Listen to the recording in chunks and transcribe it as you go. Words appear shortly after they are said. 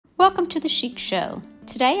Welcome to the Chic Show.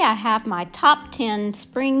 Today I have my top 10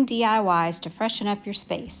 spring DIYs to freshen up your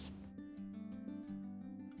space.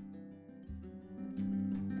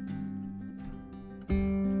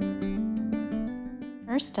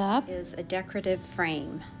 First up is a decorative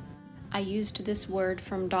frame. I used this wood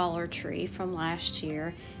from Dollar Tree from last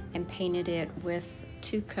year and painted it with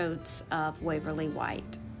 2 coats of Waverly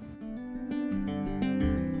White.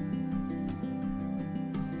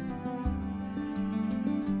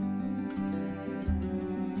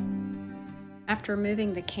 After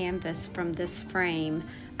removing the canvas from this frame,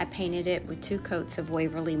 I painted it with 2 coats of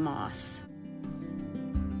Waverly Moss.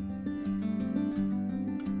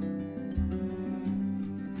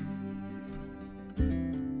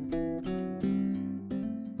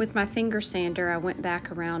 With my finger sander, I went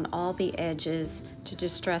back around all the edges to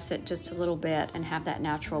distress it just a little bit and have that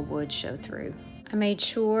natural wood show through. I made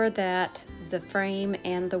sure that the frame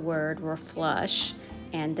and the word were flush,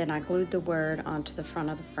 and then I glued the word onto the front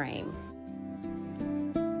of the frame.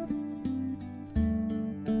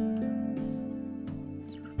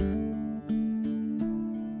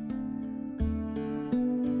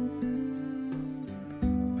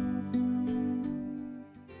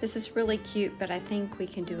 This is really cute, but I think we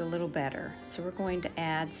can do a little better. So we're going to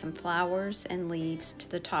add some flowers and leaves to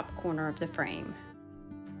the top corner of the frame.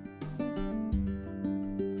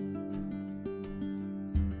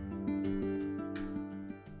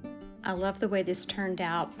 I love the way this turned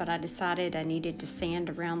out, but I decided I needed to sand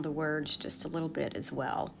around the words just a little bit as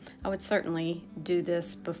well. I would certainly do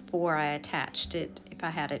this before I attached it if I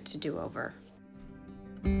had it to do over.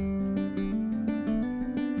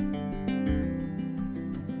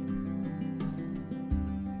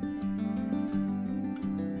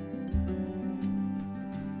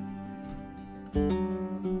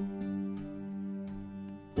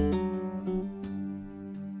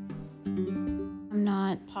 I'm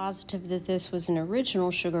not positive that this was an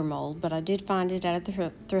original sugar mold, but I did find it at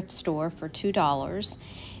the thrift store for $2,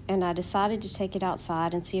 and I decided to take it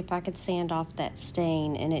outside and see if I could sand off that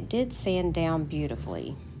stain, and it did sand down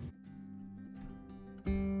beautifully.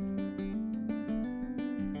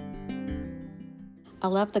 I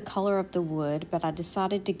love the color of the wood, but I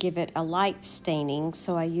decided to give it a light staining,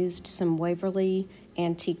 so I used some Waverly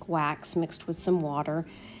antique wax mixed with some water,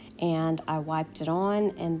 and I wiped it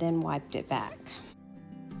on and then wiped it back.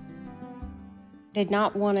 I did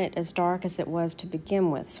not want it as dark as it was to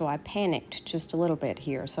begin with, so I panicked just a little bit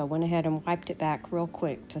here, so I went ahead and wiped it back real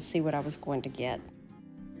quick to see what I was going to get.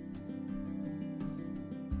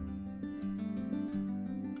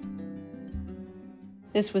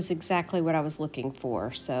 This was exactly what I was looking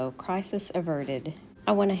for, so crisis averted.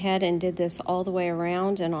 I went ahead and did this all the way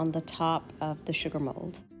around and on the top of the sugar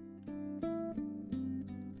mold.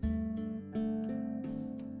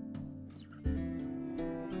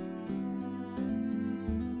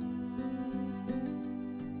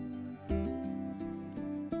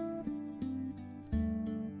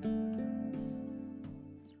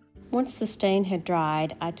 Once the stain had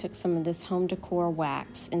dried, I took some of this home decor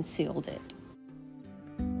wax and sealed it.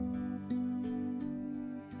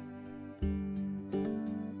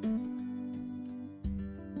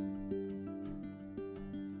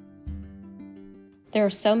 There are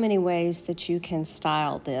so many ways that you can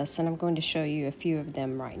style this, and I'm going to show you a few of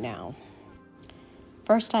them right now.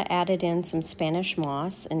 First, I added in some Spanish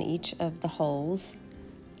moss in each of the holes,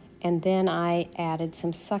 and then I added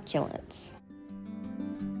some succulents.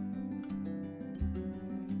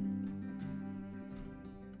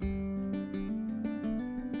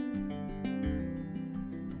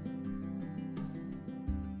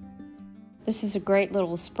 This is a great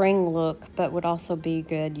little spring look, but would also be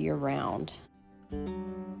good year-round.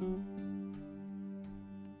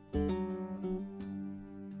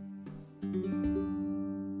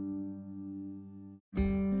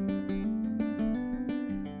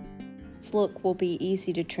 This look will be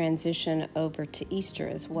easy to transition over to Easter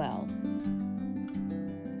as well.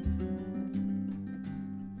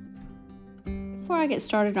 Before I get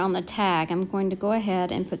started on the tag, I'm going to go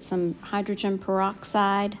ahead and put some hydrogen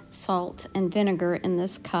peroxide, salt, and vinegar in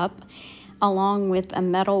this cup, along with a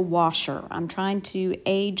metal washer. I'm trying to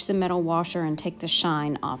age the metal washer and take the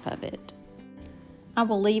shine off of it. I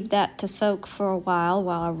will leave that to soak for a while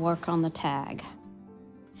I work on the tag.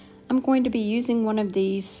 I'm going to be using one of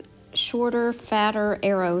these shorter, fatter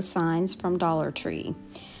arrow signs from Dollar Tree.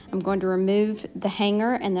 I'm going to remove the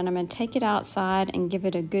hanger, and then I'm going to take it outside and give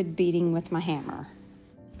it a good beating with my hammer.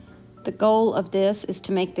 The goal of this is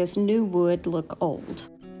to make this new wood look old.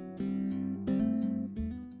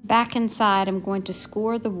 Back inside, I'm going to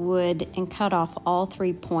score the wood and cut off all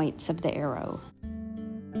 3 points of the arrow.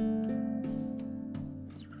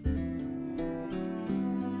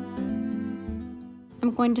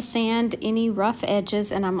 I'm going to sand any rough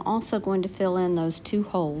edges, and I'm also going to fill in those 2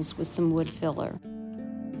 holes with some wood filler.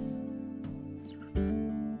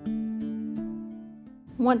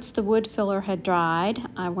 Once the wood filler had dried,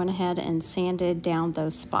 I went ahead and sanded down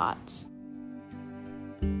those spots.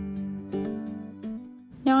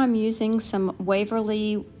 Now I'm using some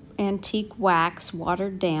Waverly antique wax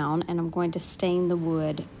watered down, and I'm going to stain the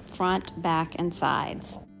wood front, back, and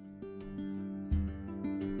sides.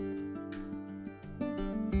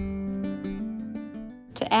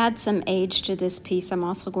 To add some age to this piece, I'm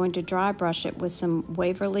also going to dry brush it with some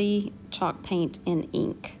Waverly chalk paint in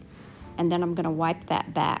ink, and then I'm going to wipe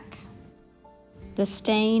that back. The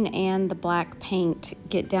stain and the black paint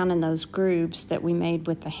get down in those grooves that we made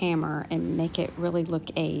with the hammer and make it really look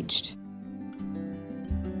aged.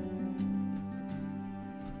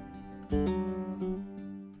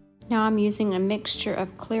 Now I'm using a mixture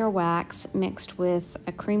of clear wax mixed with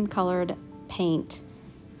a cream colored paint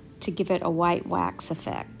to give it a white wax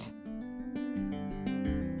effect.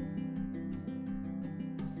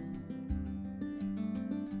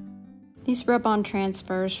 These rub-on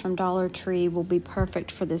transfers from Dollar Tree will be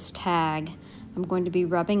perfect for this tag. I'm going to be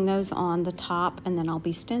rubbing those on the top, and then I'll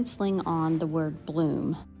be stenciling on the word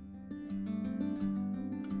bloom.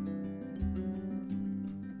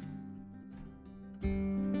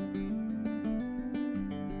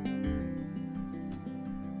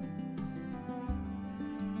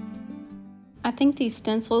 I think these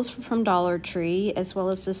stencils from Dollar Tree, as well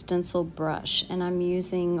as the stencil brush, and I'm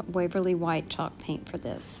using Waverly white chalk paint for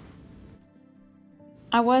this.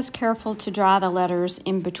 I was careful to dry the letters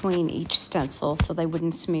in between each stencil so they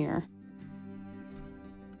wouldn't smear.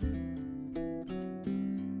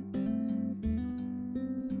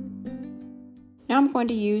 Now I'm going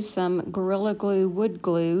to use some Gorilla Glue wood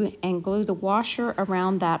glue and glue the washer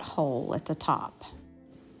around that hole at the top.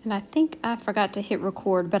 And I think I forgot to hit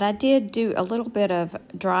record, but I did do a little bit of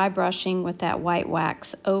dry brushing with that white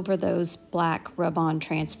wax over those black rub-on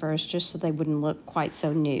transfers just so they wouldn't look quite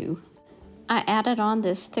so new. I added on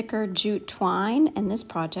this thicker jute twine, and this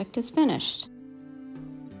project is finished.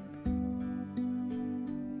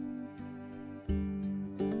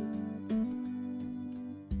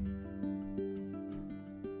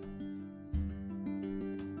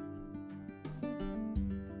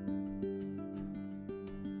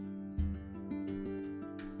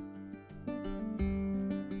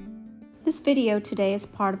 This video today is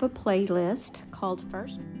part of a playlist called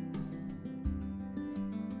First.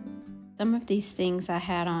 Some of these things I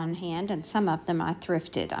had on hand and some of them I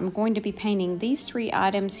thrifted. I'm going to be painting these 3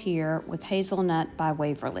 items here with Hazelnut by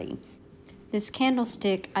Waverly. This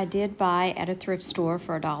candlestick I did buy at a thrift store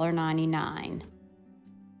for $1.99.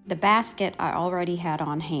 The basket I already had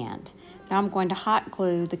on hand. Now I'm going to hot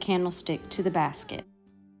glue the candlestick to the basket.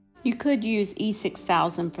 You could use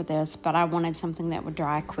E6000 for this, but I wanted something that would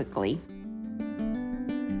dry quickly.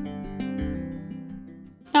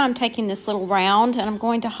 Now I'm taking this little round and I'm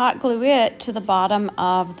going to hot glue it to the bottom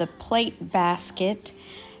of the plate basket.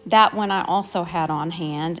 That one I also had on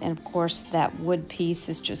hand, and of course that wood piece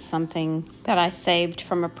is just something that I saved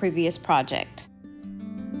from a previous project.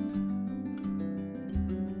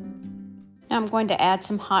 Now I'm going to add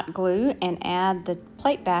some hot glue and add the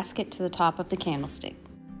plate basket to the top of the candlestick.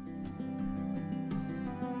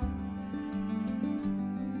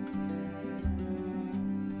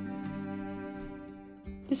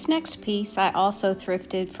 This next piece I also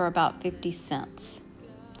thrifted for about 50 cents.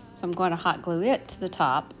 So I'm going to hot glue it to the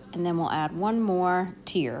top, and then we'll add one more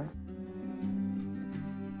tier.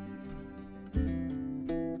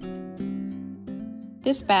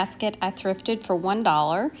 This basket I thrifted for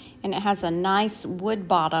 $1, and it has a nice wood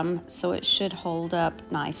bottom, so it should hold up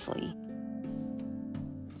nicely.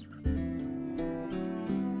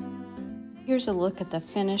 Here's a look at the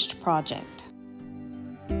finished project.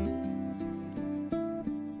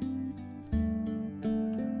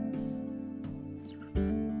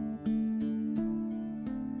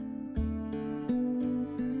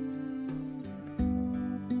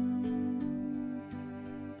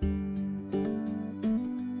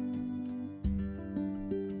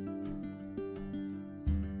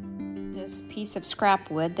 This piece of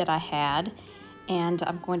scrap wood that I had, and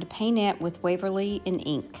I'm going to paint it with Waverly in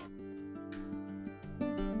ink.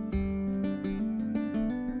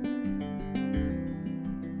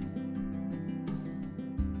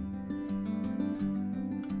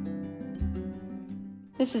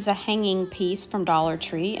 This is a hanging piece from Dollar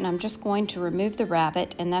Tree, and I'm just going to remove the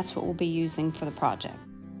rabbit, and that's what we'll be using for the project.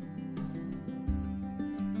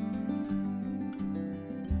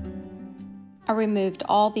 I removed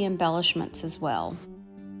all the embellishments as well.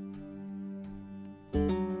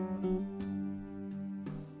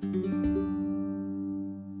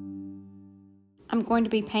 going to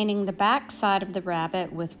be painting the back side of the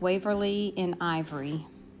rabbit with Waverly in Ivory.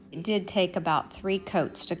 It did take about 3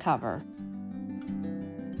 coats to cover.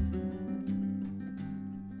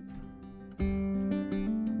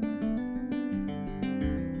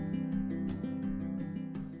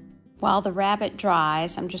 While the rabbit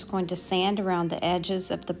dries, I'm just going to sand around the edges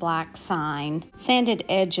of the black sign. Sanded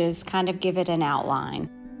edges kind of give it an outline.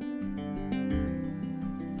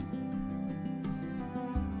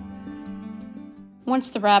 Once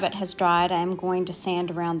the rabbit has dried, I'm going to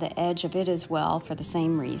sand around the edge of it as well for the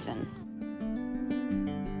same reason.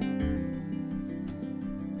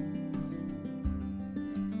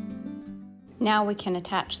 Now we can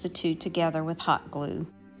attach the two together with hot glue.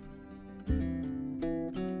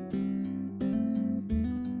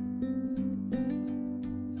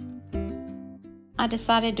 I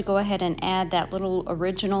decided to go ahead and add that little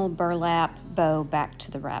original burlap bow back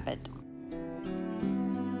to the rabbit.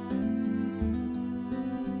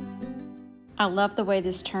 I love the way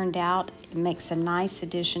this turned out. It makes a nice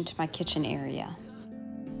addition to my kitchen area.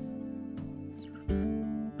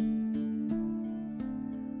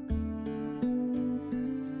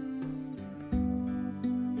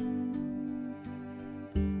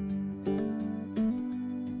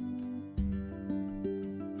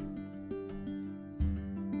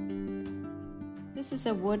 This is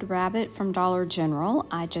a wood rabbit from Dollar General.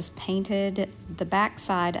 I just painted the back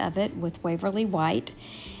side of it with Waverly White,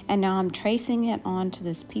 and now I'm tracing it onto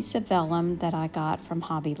this piece of vellum that I got from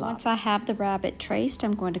Hobby Lobby. Once I have the rabbit traced,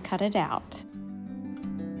 I'm going to cut it out.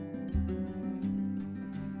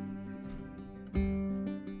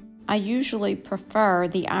 I usually prefer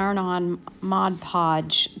the iron-on Mod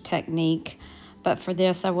Podge technique, but for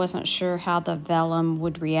this I wasn't sure how the vellum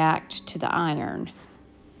would react to the iron.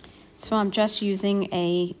 So I'm just using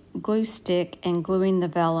a glue stick and gluing the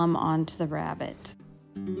vellum onto the rabbit.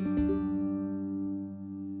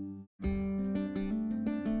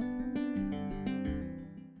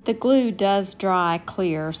 The glue does dry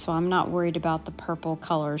clear, so I'm not worried about the purple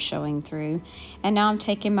color showing through. And now I'm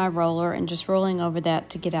taking my roller and just rolling over that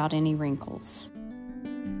to get out any wrinkles.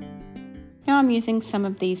 Now I'm using some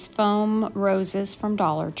of these foam roses from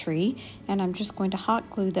Dollar Tree, and I'm just going to hot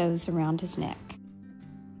glue those around his neck.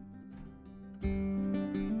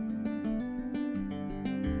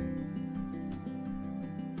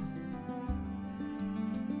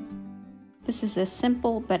 This is a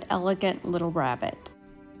simple but elegant little rabbit.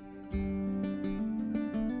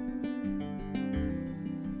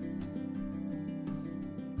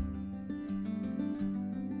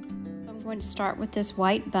 So I'm going to start with this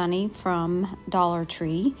white bunny from Dollar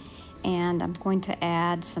Tree, and I'm going to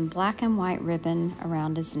add some black and white ribbon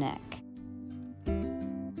around his neck.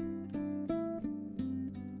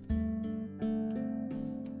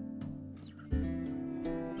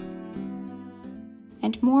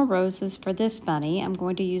 And more roses for this bunny. I'm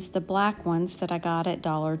going to use the black ones that I got at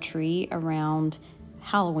Dollar Tree around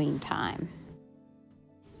Halloween time.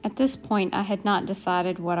 At this point, I had not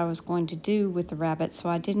decided what I was going to do with the rabbit, so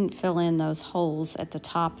I didn't fill in those holes at the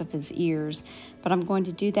top of his ears, but I'm going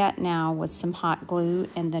to do that now with some hot glue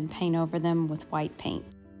and then paint over them with white paint.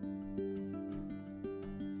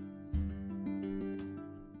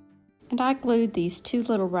 And I glued these two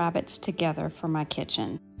little rabbits together for my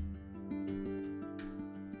kitchen.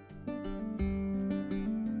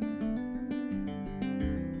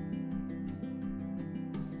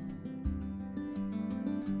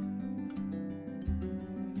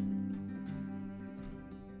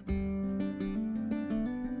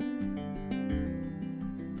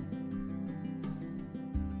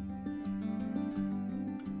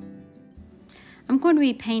 I'm going to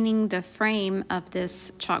be painting the frame of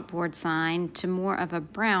this chalkboard sign to more of a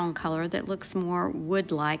brown color that looks more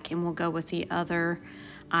wood-like and will go with the other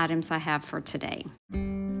items I have for today.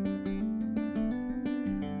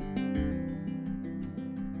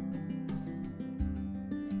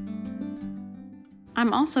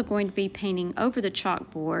 I'm also going to be painting over the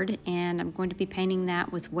chalkboard, and I'm going to be painting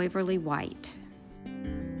that with Waverly White.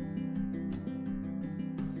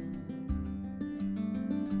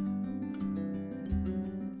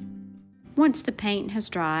 Once the paint has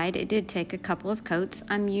dried, it did take a couple of coats.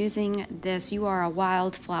 I'm using this You Are a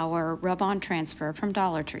Wildflower Rub-On Transfer from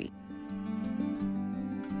Dollar Tree.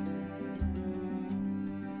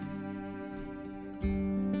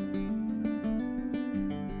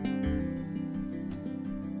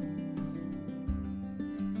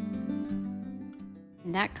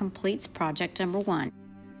 And that completes project number 1.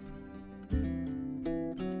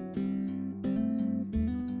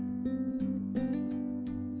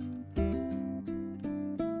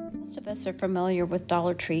 Most of us are familiar with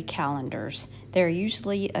Dollar Tree calendars. They're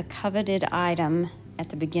usually a coveted item at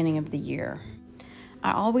the beginning of the year.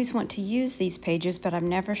 I always want to use these pages, but I'm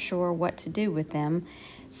never sure what to do with them.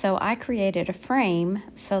 So I created a frame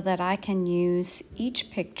so that I can use each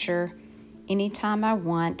picture anytime I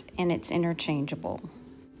want, and it's interchangeable.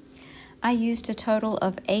 I used a total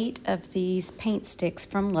of 8 of these paint sticks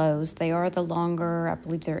from Lowe's. They are the longer, I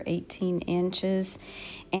believe they're 18 inches,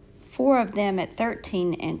 and 4 of them at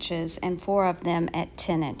 13 inches and 4 of them at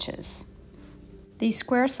 10 inches. These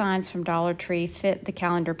square signs from Dollar Tree fit the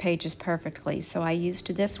calendar pages perfectly, so I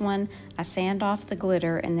used this one, I sanded off the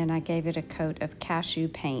glitter, and then I gave it a coat of cashew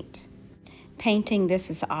paint. Painting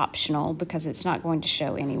this is optional because it's not going to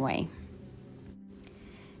show anyway.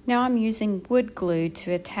 Now I'm using wood glue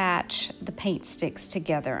to attach the paint sticks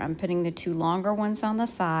together. I'm putting the 2 longer ones on the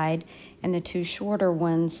side and the 2 shorter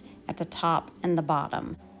ones at the top and the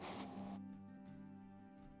bottom.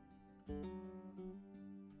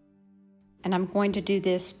 And I'm going to do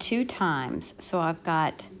this 2 times, so I've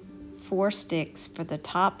got 4 sticks for the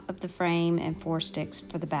top of the frame and 4 sticks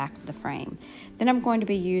for the back of the frame. Then I'm going to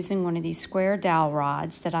be using one of these square dowel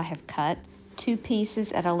rods that I have cut, 2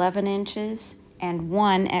 pieces at 11 inches and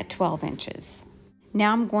 1 at 12 inches.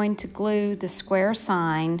 Now I'm going to glue the square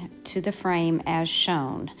sign to the frame as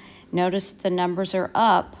shown. Notice the numbers are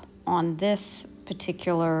up on this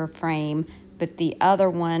particular frame, but the other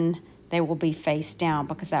one, they will be face down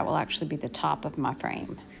because that will actually be the top of my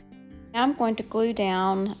frame. Now I'm going to glue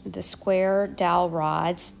down the square dowel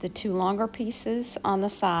rods, the 2 longer pieces on the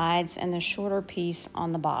sides and the shorter piece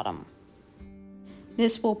on the bottom.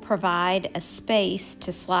 This will provide a space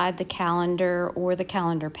to slide the calendar or the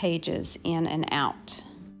calendar pages in and out.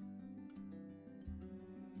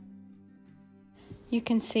 You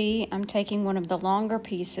can see I'm taking one of the longer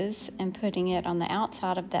pieces and putting it on the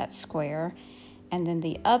outside of that square, and then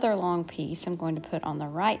the other long piece I'm going to put on the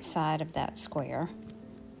right side of that square.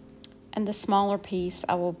 And the smaller piece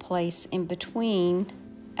I will place in between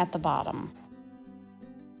at the bottom.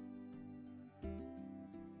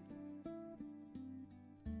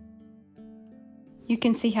 You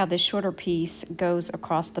can see how the shorter piece goes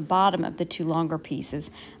across the bottom of the 2 longer pieces.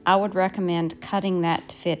 I would recommend cutting that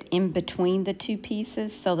to fit in between the 2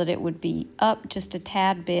 pieces so that it would be up just a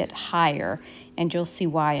tad bit higher, and you'll see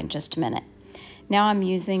why in just a minute. Now I'm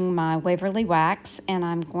using my Waverly wax, and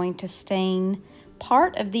I'm going to stain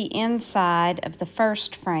part of the inside of the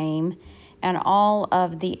first frame and all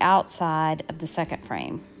of the outside of the second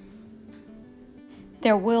frame.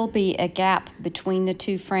 There will be a gap between the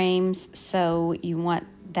 2 frames, so you want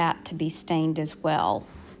that to be stained as well.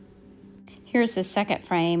 Here's the second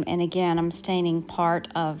frame, and again I'm staining part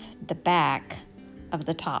of the back of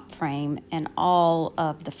the top frame and all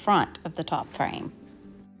of the front of the top frame.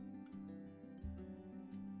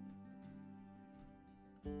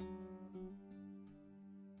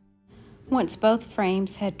 Once both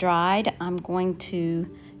frames had dried, I'm going to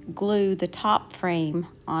glue the top frame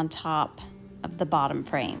on top of the bottom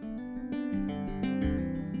frame.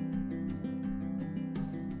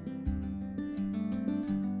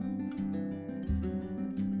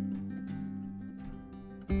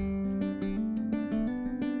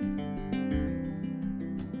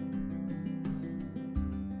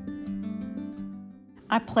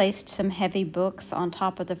 I placed some heavy books on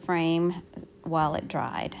top of the frame while it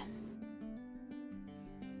dried.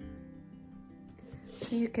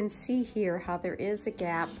 So you can see here how there is a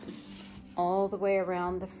gap all the way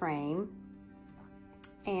around the frame,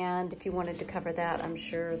 and if you wanted to cover that, I'm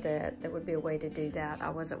sure that there would be a way to do that. I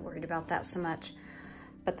wasn't worried about that so much.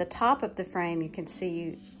 But the top of the frame, you can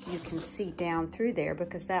see down through there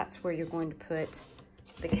because that's where you're going to put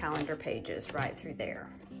the calendar pages, right through there.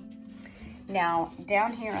 Now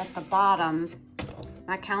down here at the bottom,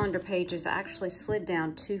 my calendar pages actually slid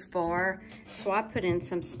down too far, so I put in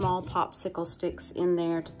some small popsicle sticks in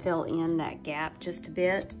there to fill in that gap just a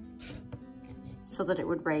bit so that it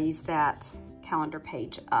would raise that calendar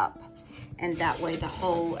page up, and that way the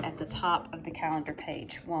hole at the top of the calendar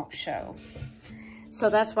page won't show. So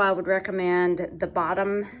that's why I would recommend the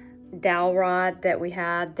bottom dowel rod that we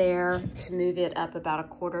had there to move it up about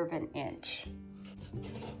 1/4 of an inch.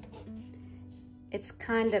 It's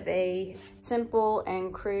kind of a simple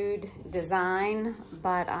and crude design,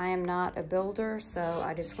 but I am not a builder, so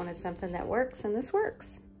I just wanted something that works, and this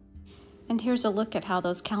works. And here's a look at how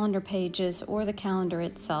those calendar pages or the calendar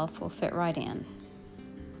itself will fit right in.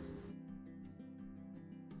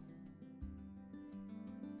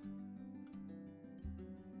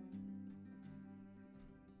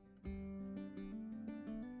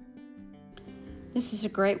 This is a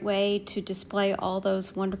great way to display all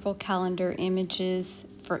those wonderful calendar images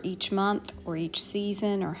for each month or each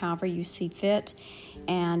season or however you see fit.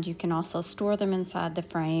 and you can also store them inside the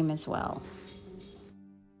frame as well.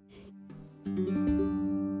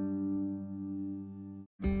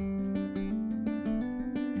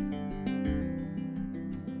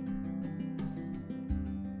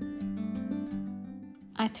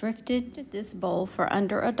 I thrifted this bowl for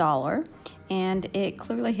under $1, and it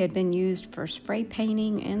clearly had been used for spray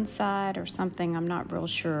painting inside or something, I'm not real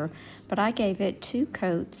sure, but I gave it 2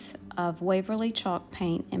 coats of Waverly chalk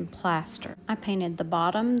paint and plaster. I painted the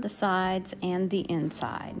bottom, the sides, and the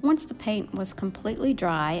inside. Once the paint was completely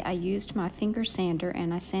dry, I used my finger sander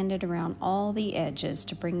and I sanded around all the edges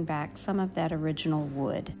to bring back some of that original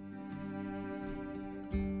wood.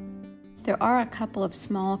 There are a couple of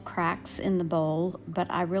small cracks in the bowl, but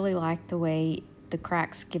I really like the way the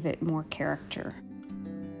cracks give it more character.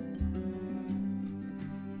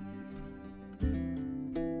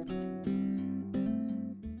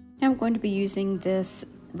 Now I'm going to be using this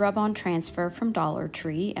rub-on transfer from Dollar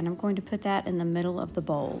Tree, and I'm going to put that in the middle of the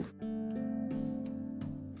bowl.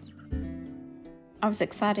 I was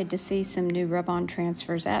excited to see some new rub-on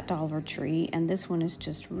transfers at Dollar Tree, and this one is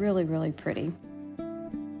just really, really pretty.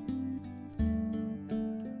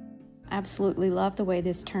 Absolutely love the way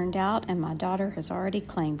this turned out, and my daughter has already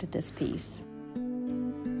claimed this piece.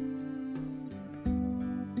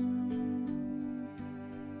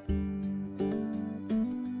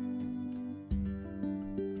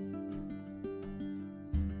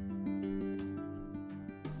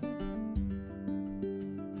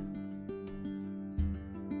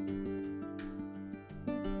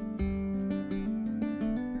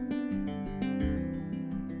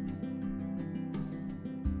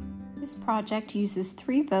 This project uses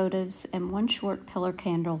 3 votives and 1 short pillar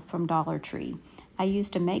candle from Dollar Tree. I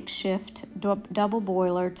used a makeshift double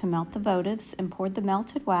boiler to melt the votives and poured the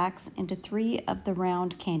melted wax into 3 of the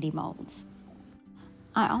round candy molds.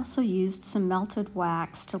 I also used some melted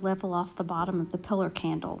wax to level off the bottom of the pillar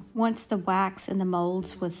candle. Once the wax in the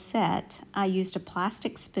molds was set, I used a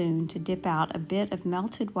plastic spoon to dip out a bit of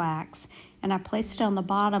melted wax, and I placed it on the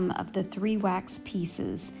bottom of the 3 wax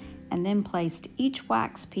pieces, and then placed each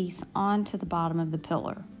wax piece onto the bottom of the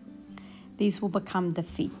pillar. These will become the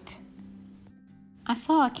feet. I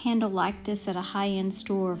saw a candle like this at a high-end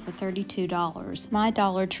store for $32. My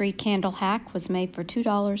Dollar Tree candle hack was made for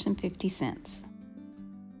 $2.50.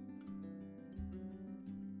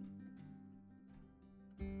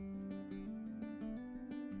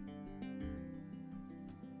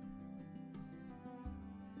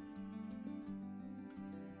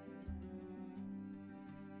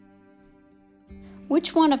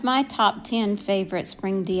 Which one of my top 10 favorite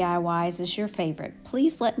spring DIYs is your favorite?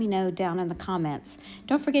 Please let me know down in the comments.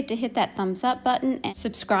 Don't forget to hit that thumbs up button and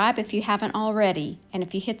subscribe if you haven't already. And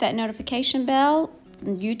if you hit that notification bell,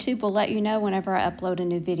 YouTube will let you know whenever I upload a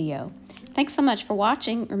new video. Thanks so much for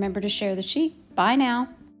watching. Remember to share the chic. Bye now.